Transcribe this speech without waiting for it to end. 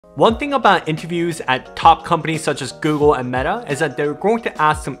One thing about interviews at top companies such as Google and Meta is that they're going to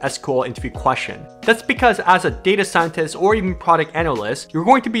ask some SQL interview question. That's because as a data scientist or even product analyst, you're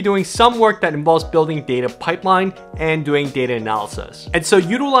going to be doing some work that involves building data pipeline and doing data analysis. And so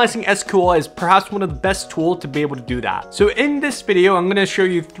utilizing SQL is perhaps one of the best tools to be able to do that. So in this video, I'm going to show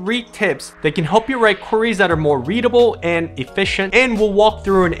you 3 tips that can help you write queries that are more readable and efficient, and we'll walk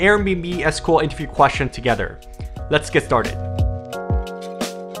through an Airbnb SQL interview question together. Let's get started.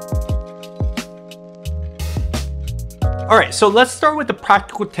 Alright, so let's start with the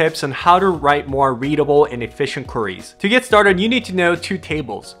practical tips on how to write more readable and efficient queries. To get started, you need to know 2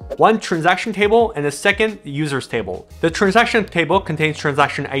 tables. One transaction table and the second the users table. The transaction table contains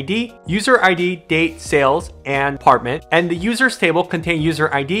transaction ID, user ID, date, sales, and apartment, and the users table contains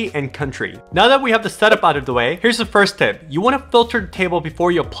user ID and country. Now that we have the setup out of the way, here's the first tip. You want to filter the table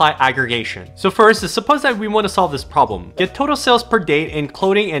before you apply aggregation. So first, suppose that we want to solve this problem. Get total sales per date in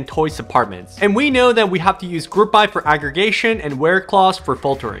clothing and toys departments. And we know that we have to use group by for aggregation and where clause for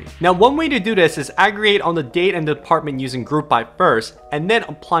filtering. Now, one way to do this is aggregate on the date and the department using group by first, and then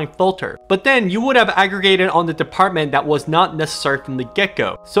applying filter. But then you would have aggregated on the department that was not necessary from the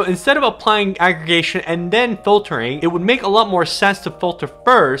get-go. So instead of applying aggregation and then filtering, it would make a lot more sense to filter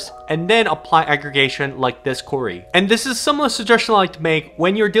first and then apply aggregation like this query. And this is a similar suggestion I like to make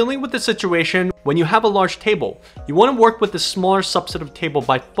when you're dealing with the situation when you have a large table. You want to work with the smaller subset of table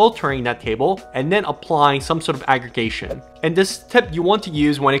by filtering that table and then applying some sort of aggregation. And this tip you want to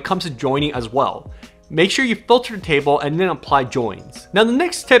use when it comes to joining as well. Make sure you filter the table and then apply joins. Now, the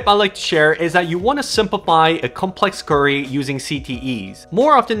next tip I like to share is that you want to simplify a complex query using CTEs.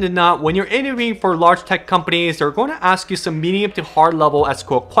 More often than not, when you're interviewing for large tech companies, they're going to ask you some medium to hard level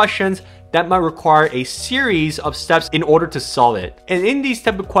SQL questions that might require a series of steps in order to solve it. And in these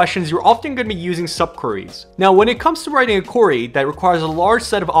type of questions, you're often going to be using subqueries. Now, when it comes to writing a query that requires a large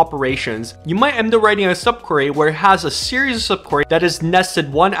set of operations, you might end up writing a subquery where it has a series of subqueries that is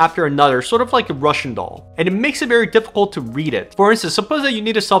nested one after another, sort of like a Russian doll. And it makes it very difficult to read it. For instance, suppose that you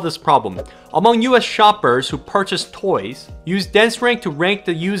need to solve this problem. Among US shoppers who purchase toys, use dense rank to rank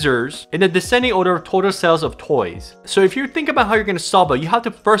the users in the descending order of total sales of toys. So if you think about how you're going to solve it, you have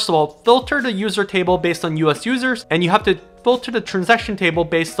to first of all filter the user table based on US users, and you have to filter the transaction table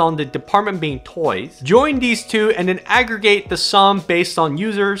based on the department being toys. Join these two and then aggregate the sum based on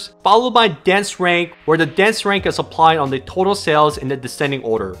users, followed by dense rank, where the dense rank is applied on the total sales in the descending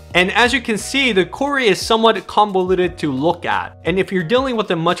order. And as you can see, the query is somewhat convoluted to look at. And if you're dealing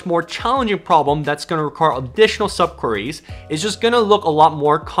with a much more challenging problem that's going to require additional subqueries, it's just going to look a lot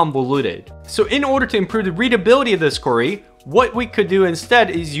more convoluted. So in order to improve the readability of this query, what we could do instead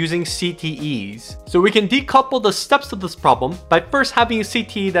is using CTEs. So we can decouple the steps of this problem by first having a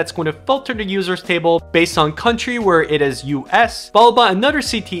CTE that's going to filter the users table based on country where it is US, followed by another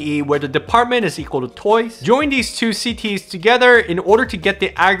CTE where the department is equal to toys. Join these 2 CTEs together in order to get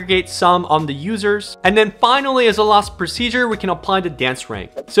the aggregate sum on the users. And then finally, as a last procedure, we can apply the dance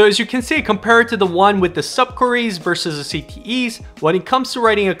rank. So as you can see, compared to the one with the subqueries versus the CTEs, when it comes to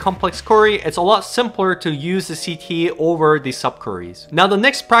writing a complex query, it's a lot simpler to use the CTE over the subqueries. Now, the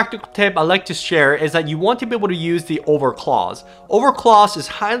next practical tip I like to share is that you want to be able to use the over clause. Over clause is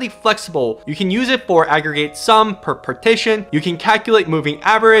highly flexible. You can use it for aggregate sum per partition. You can calculate moving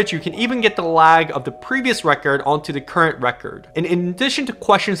average. You can even get the lag of the previous record onto the current record. And in addition to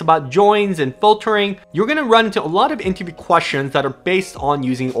questions about joins and filtering, you're going to run into a lot of interview questions that are based on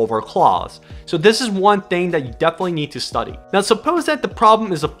using over clause. So this is one thing that you definitely need to study. Now, suppose that the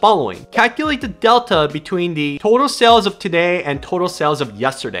problem is the following. Calculate the delta between the total sales of today and total sales of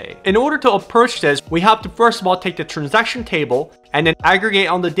yesterday. In order to approach this, we have to first of all take the transaction table and then aggregate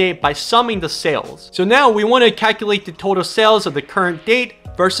on the date by summing the sales. So now we want to calculate the total sales of the current date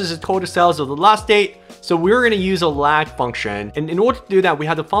versus the total sales of the last date. So we're going to use a lag function. And in order to do that, we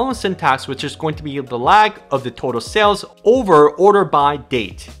have the following syntax, which is going to be the lag of the total sales over order by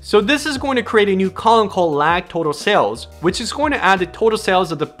date. So this is going to create a new column called lag total sales, which is going to add the total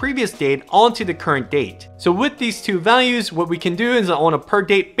sales of the previous date onto the current date. So with these 2 values, what we can do is on a per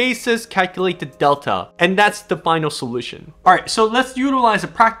date basis, calculate the delta. And that's the final solution. All right, so let's utilize the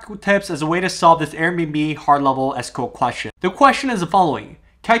practical tips as a way to solve this Airbnb hard level SQL question. The question is the following.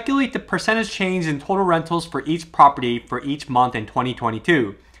 Calculate the percentage change in total rentals for each property for each month in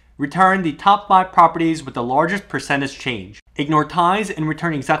 2022. Return the top 5 properties with the largest percentage change. Ignore ties and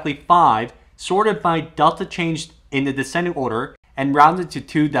return exactly 5, sorted by delta change in the descending order and rounded to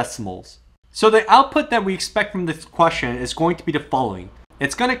 2 decimals. So the output that we expect from this question is going to be the following.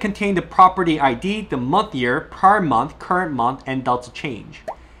 It's going to contain the property ID, the month year, prior month, current month, and delta change.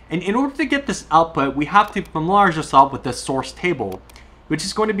 And in order to get this output, we have to familiarize ourselves with the source table. which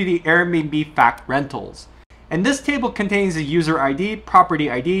is going to be the Airbnb fact rentals. And this table contains the user ID,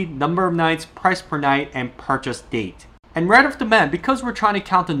 property ID, number of nights, price per night, and purchase date. And right off the bat, because we're trying to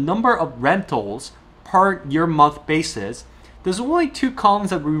count the number of rentals per year month basis, there's only two columns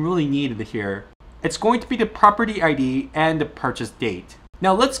that we really need here. It's going to be the property ID and the purchase date.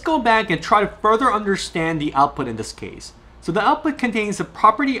 Now let's go back and try to further understand the output in this case. So the output contains the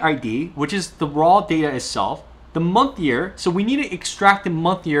property ID, which is the raw data itself, the month year, so we need to extract the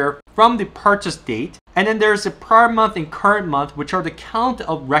month year from the purchase date, and then there's the prior month and current month, which are the count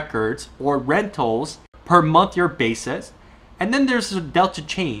of records or rentals per month year basis. And then there's the delta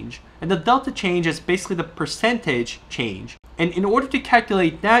change, and the delta change is basically the percentage change. And in order to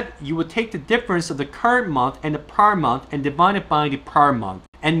calculate that, you would take the difference of the current month and the prior month and divide it by the prior month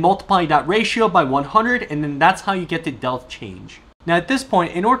and multiply that ratio by 100, and then that's how you get the delta change. Now at this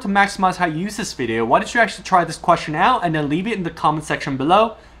point, in order to maximize how you use this video, why don't you actually try this question out and then leave it in the comment section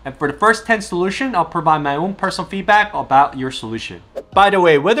below. And for the first 10 solutions, I'll provide my own personal feedback about your solution. By the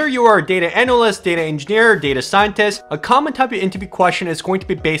way, whether you are a data analyst, data engineer, or data scientist, a common type of interview question is going to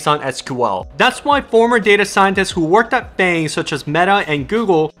be based on SQL. That's why former data scientists who worked at FAANG, such as Meta and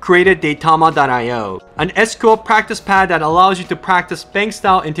Google, created Daetama.io, an SQL practice pad that allows you to practice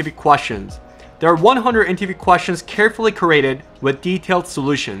FAANG-style interview questions. There are 100 interview questions carefully curated with detailed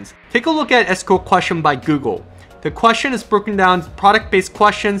solutions. Take a look at SQL question by Google. The question is broken down into product-based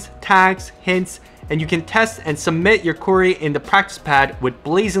questions, tags, hints, and you can test and submit your query in the practice pad with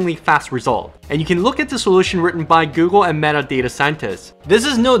blazingly fast result. And you can look at the solution written by Google and Meta data scientists. This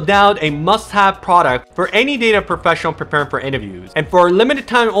is no doubt a must-have product for any data professional preparing for interviews. And for a limited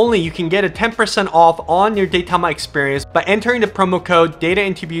time only, you can get a 10% off on your Daetama experience by entering the promo code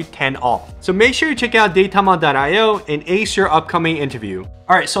DataInterview10OFF. So make sure you check out Daetama.io and ace your upcoming interview.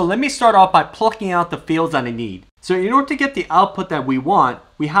 Alright, so let me start off by plucking out the fields that I need. So in order to get the output that we want,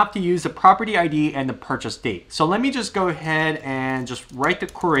 we have to use the property ID and the purchase date. So let me just go ahead and just write the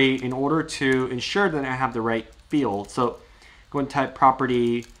query in order to ensure that I have the right field. So go and type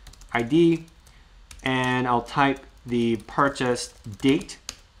property ID, and I'll type the purchase date.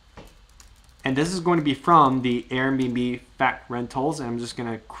 And this is going to be from the Airbnb fact rentals. And I'm just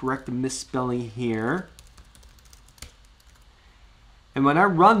going to correct the misspelling here. And when I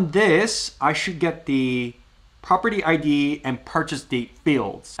run this, I should get the property ID and purchase date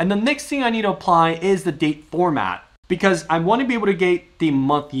fields. And the next thing I need to apply is the date format, because I want to be able to get the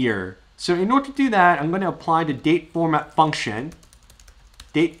month year. So in order to do that, I'm going to apply the date format function,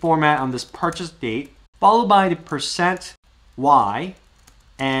 date format on this purchase date, followed by the %y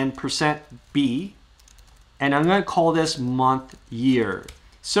and %b, and I'm going to call this month year.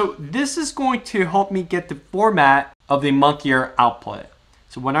 So this is going to help me get the format of the month year output.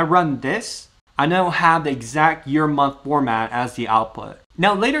 So when I run this, I now have the exact year month format as the output.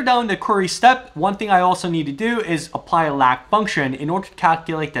 Now later down in the query step, one thing I also need to do is apply a lag function in order to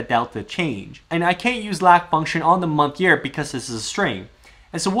calculate the delta change. And I can't use lag function on the month year because this is a string.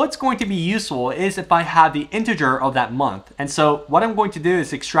 And so what's going to be useful is if I have the integer of that month. And so what I'm going to do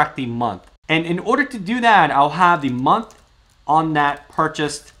is extract the month. And in order to do that, I'll have the month on that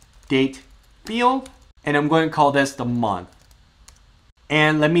purchased date field, and I'm going to call this the month.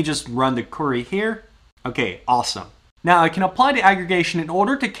 And let me just run the query here. Okay, awesome. Now I can apply the aggregation in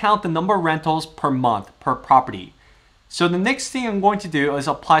order to count the number of rentals per month per property. So the next thing I'm going to do is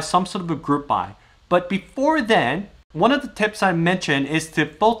apply some sort of a group by. But before then, one of the tips I mentioned is to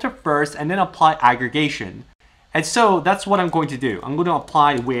filter first and then apply aggregation. And so that's what I'm going to do. I'm going to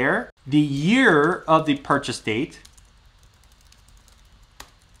apply where the year of the purchase date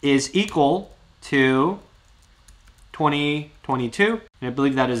is equal to 2022, and I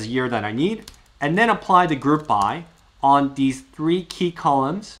believe that is the year that I need, and then apply the group by on these three key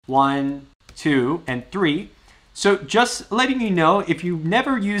columns, 1, 2, and 3. So just letting you know, if you've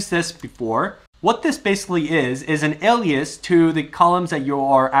never used this before, what this basically is an alias to the columns that you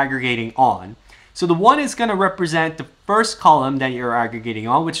are aggregating on. So the 1 is going to represent the first column that you're aggregating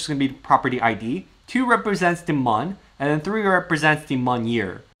on, which is going to be the property ID. 2 represents the month, and then 3 represents the month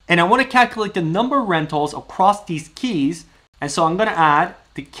year. And I want to calculate the number of rentals across these keys. And so I'm going to add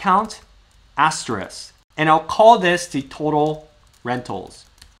the count asterisk. And I'll call this the total rentals.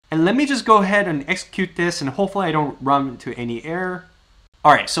 And let me just go ahead and execute this, and hopefully I don't run into any error.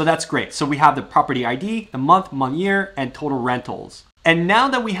 All right, so that's great. So we have the property ID, the month, month, year, and total rentals. And now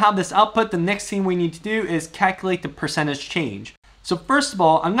that we have this output, the next thing we need to do is calculate the percentage change. So first of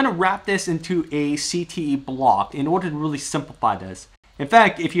all, I'm going to wrap this into a CTE block in order to really simplify this. In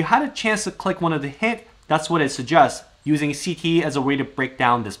fact, if you had a chance to click one of the hints, that's what it suggests, using CTE as a way to break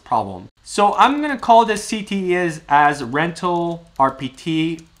down this problem. So I'm going to call this CTE as rental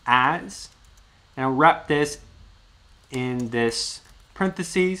RPT as, and I'll wrap this in this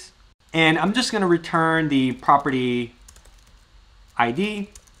parentheses. And I'm just going to return the property ID,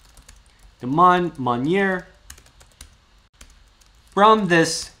 the month, year, from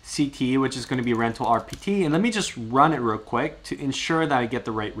this CTE, which is going to be rental RPT. And let me just run it real quick to ensure that I get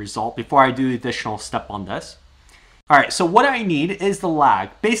the right result before I do the additional step on this. All right, so what I need is the lag,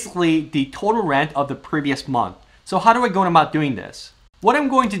 basically the total rent of the previous month. So how do I go about doing this? What I'm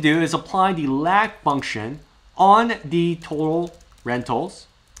going to do is apply the lag function on the total rentals.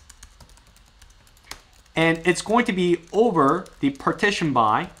 And it's going to be over the partition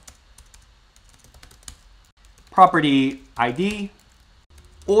by property ID,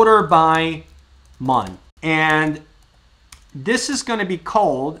 order by month. And this is going to be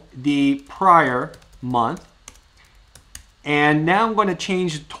called the prior month. And now I'm going to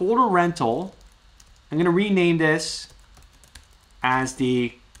change the total rental. I'm going to rename this as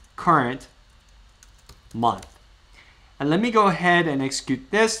the current month. And let me go ahead and execute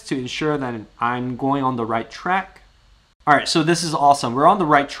this to ensure that I'm going on the right track. All right, so this is awesome. We're on the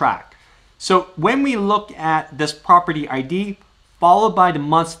right track. So when we look at this property ID, followed by the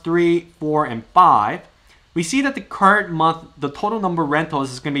months 3, 4, and 5, we see that the current month, the total number of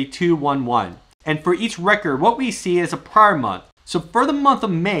rentals is going to be 211. And for each record, what we see is a prior month. So for the month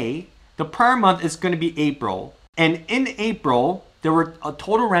of May, the prior month is going to be April. And in April, there were a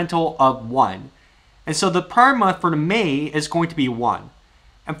total rental of 1. And so the prior month for the May is going to be 1.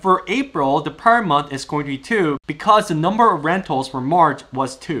 And for April, the prior month is going to be 2 because the number of rentals for March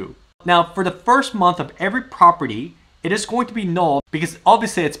was 2. Now, for the first month of every property, it is going to be null because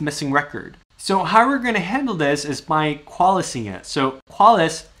obviously it's missing record. So how we're going to handle this is by qualising it. So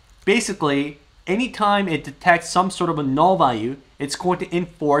qualis, basically, anytime it detects some sort of a null value, it's going to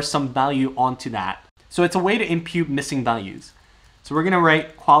enforce some value onto that. So it's a way to impute missing values. So we're going to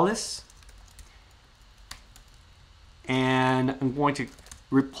write qualis. And I'm going to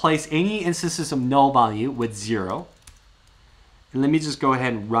replace any instances of null value with 0. And let me just go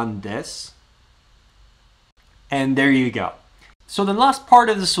ahead and run this. And there you go. So the last part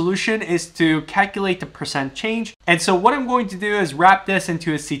of the solution is to calculate the percent change. And so what I'm going to do is wrap this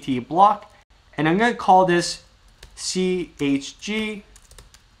into a CTE block. And I'm going to call this CHG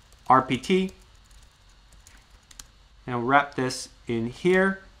RPT. And I'll wrap this in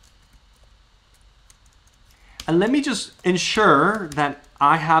here. And let me just ensure that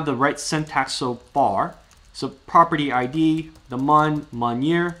I have the right syntax so far. So property ID, the month,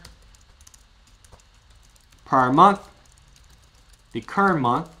 year, prior month, the current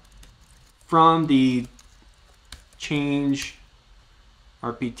month, from the change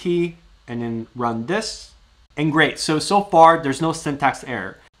RPT, and then run this. And great, so far there's no syntax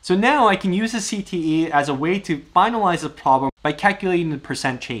error. So now I can use the CTE as a way to finalize the problem by calculating the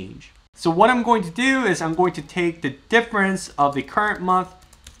percent change. So what I'm going to do is I'm going to take the difference of the current month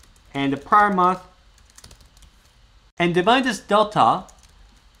and the prior month and divide this delta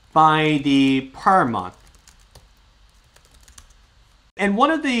by the prior month. And one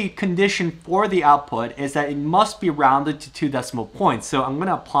of the conditions for the output is that it must be rounded to 2 decimal points. So I'm going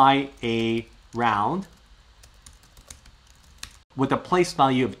to apply a round with a place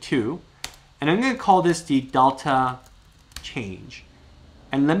value of 2. And I'm going to call this the delta change.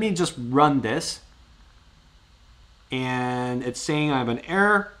 And let me just run this. And it's saying I have an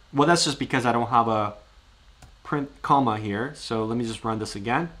error. Well, that's just because I don't have a print comma here. So let me just run this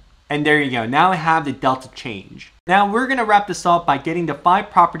again. And there you go. Now I have the delta change. Now we're going to wrap this up by getting the 5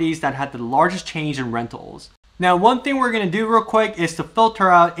 properties that had the largest change in rentals. Now one thing we're going to do real quick is to filter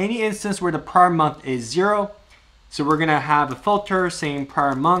out any instance where the prior month is 0. So we're going to have a filter saying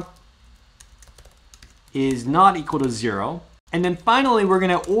prior month is not equal to 0. And then finally, we're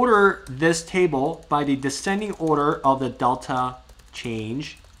going to order this table by the descending order of the delta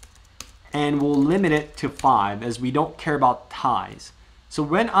change. And we'll limit it to 5 as we don't care about ties. So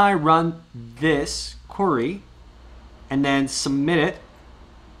when I run this query and then submit it,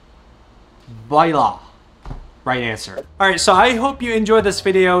 voila, right answer. All right, so I hope you enjoyed this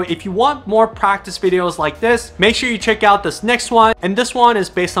video. If you want more practice videos like this, make sure you check out this next one. And this one is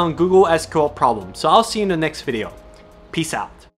based on Google SQL problems. So I'll see you in the next video. Peace out.